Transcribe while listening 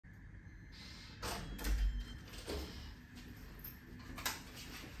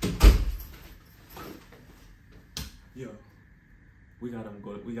we gotta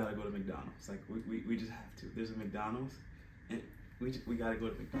go to McDonald's. Like we just have to. There's a McDonald's, and we gotta go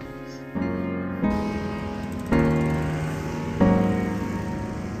to McDonald's.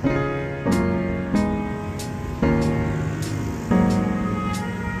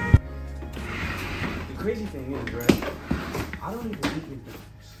 The crazy thing is, right? I don't even eat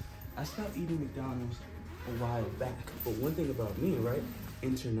McDonald's. I stopped eating McDonald's a while back. But one thing about me, right?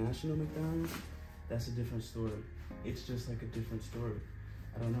 International McDonald's, that's a different story. It's just like a different story.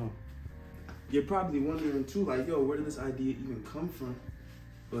 I don't know. You're probably wondering too, like, yo, where did this idea even come from?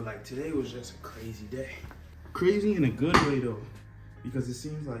 But like today was just a crazy day. Crazy in a good way though, because it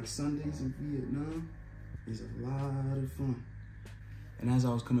seems like Sundays in Vietnam is a lot of fun. And as I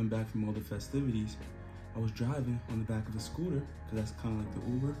was coming back from all the festivities, I was driving on the back of a scooter, because that's kind of like the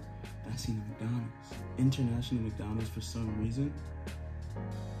Uber, and I seen the McDonald's. International McDonald's, for some reason,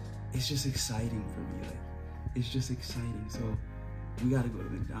 it's just exciting for me. Like, it's just exciting. So we gotta go to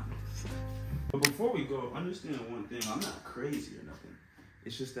McDonald's. But before we go, understand one thing. I'm not crazy or nothing.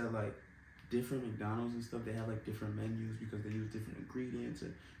 It's just that, like, different McDonald's and stuff, they have like different menus because they use different ingredients.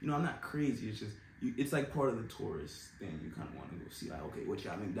 And, you know, I'm not crazy. It's just, it's like part of the tourist thing. You kind of want to go see, like, okay, what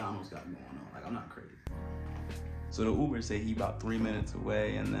y'all McDonald's got going on. Like, I'm not crazy. So the Uber say he about 3 minutes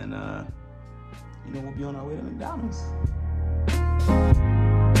away, and then, you know, we'll be on our way to McDonald's.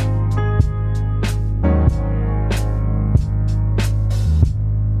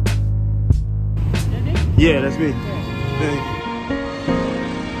 Yeah, that's me. Thank you.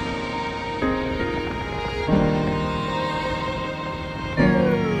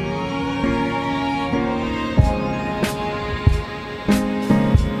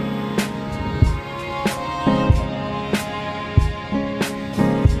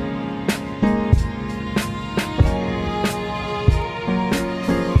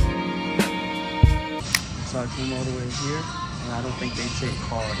 So I came all the way here, and I don't think they take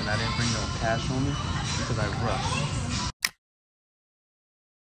card, and I didn't bring no cash on me because I rushed.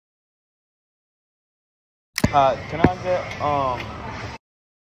 Can I get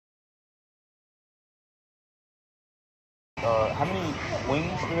how many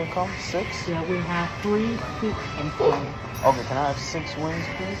wings do they come? 6? Yeah, we have 3, 6, and 4. Okay, can I have 6 wings,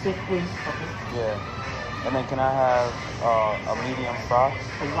 please? 6 wings, okay. Yeah. And then can I have a medium fry?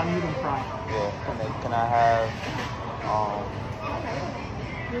 So 1 medium fry. Yeah. And then can I have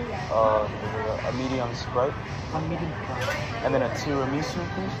a medium Sprite? 1 medium fry. And then a tiramisu,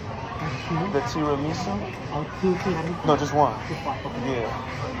 please? And 2? The tiramisu? Or 2 tiramisu? No, just one. Just 1, okay. Yeah.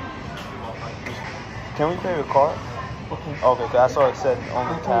 Can we pay with card? Okay. Okay, because I saw it said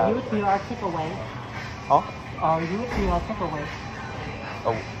only Okay, cash. use your takeaway. Huh? Or use your takeaway.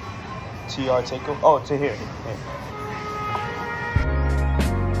 Oh, TR takeover? Oh, to here. Yeah.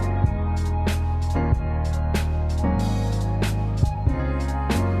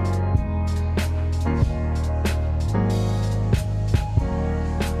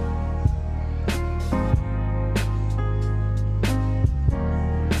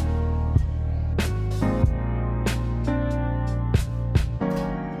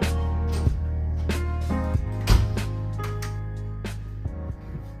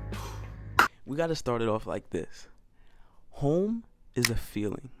 We got to start it off like this. Home is a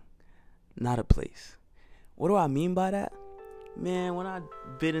feeling, not a place. What do I mean by that? Man, when I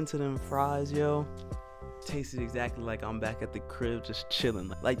bit into them fries, yo, tasted exactly like I'm back at the crib just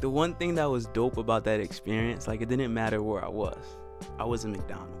chilling. Like, the one thing that was dope about that experience, like, it didn't matter where I was in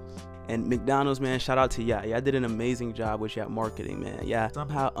McDonald's. And McDonald's, man, shout out to y'all. Y'all did an amazing job with y'all marketing, man. Yeah,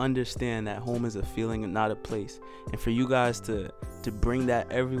 somehow understand that home is a feeling and not a place. And for you guys to bring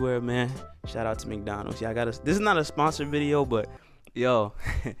that everywhere, man, shout out to McDonald's. Yeah, this is not a sponsored video, but yo,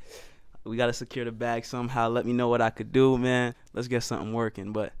 we gotta secure the bag somehow. Let me know what I could do, man. Let's get something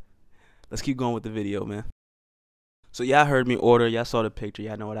working. But let's keep going with the video, man. So y'all heard me order. Y'all saw the picture.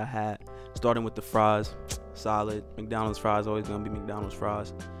 Y'all know what I had. Starting with the fries, solid. McDonald's fries always gonna be McDonald's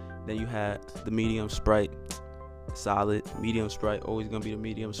fries. Then you had the medium Sprite, solid. Medium Sprite, always gonna be the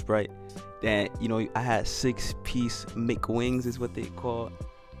medium Sprite. Then, you know, I had 6-piece McWings is what they call.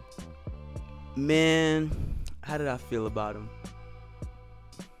 Man, how did I feel about them?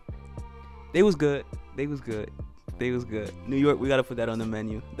 They was good. They was good. They was good. New York, we gotta put that on the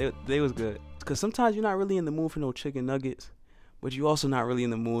menu. They was good. Cause sometimes you're not really in the mood for no chicken nuggets, but you also not really in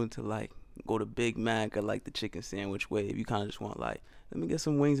the mood to like go to Big Mac or like the chicken sandwich way. If you kind of just want like, let me get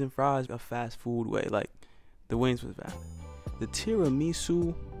some wings and fries a fast food way. Like, the wings was valid. The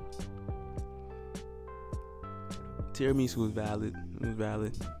tiramisu was valid. It was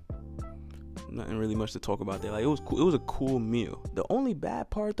valid. Nothing really much to talk about there. Like, it was cool. It was a cool meal. The only bad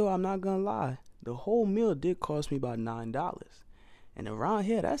part though, I'm not gonna lie, the whole meal did cost me about $9. And around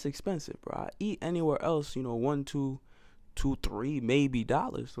here, that's expensive, bro. I eat anywhere else, you know, $1, $2, $2, $3, maybe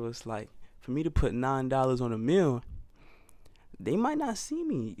dollars. So it's like, for me to put $9 on a meal, they might not see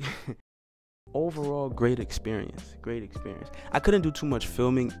me. Overall, great experience. Great experience. I couldn't do too much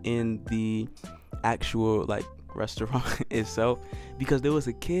filming in the actual like restaurant itself because there was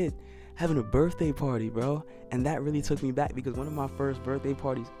a kid having a birthday party, bro, and that really took me back because one of my first birthday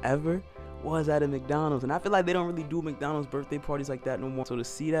parties ever was at a McDonald's, and I feel like they don't really do McDonald's birthday parties like that no more. So to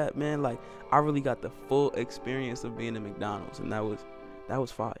see that, man, like I really got the full experience of being at McDonald's, and that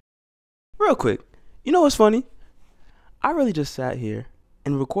was fire. Real quick, you know what's funny? I really just sat here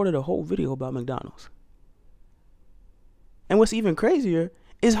and recorded a whole video about McDonald's. And what's even crazier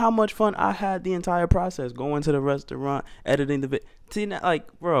is how much fun I had the entire process, going to the restaurant, editing the video. See,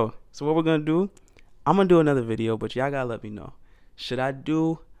 like, bro, so what we're going to do, I'm going to do another video, but y'all got to let me know. Should I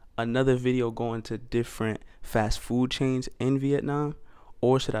do another video going to different fast food chains in Vietnam?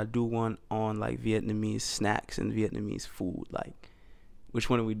 Or should I do one on, like, Vietnamese snacks and Vietnamese food? Like,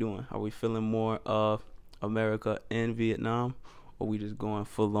 which one are we doing? Are we feeling more of America in Vietnam? Or we just going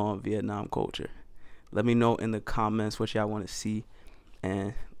full on Vietnam culture? Let me know in the comments what y'all want to see,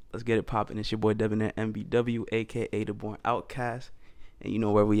 and let's get it popping. It's your boy DBNAIR MBW, aka the Born Outcast, and you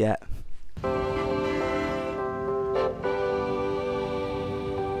know where we at.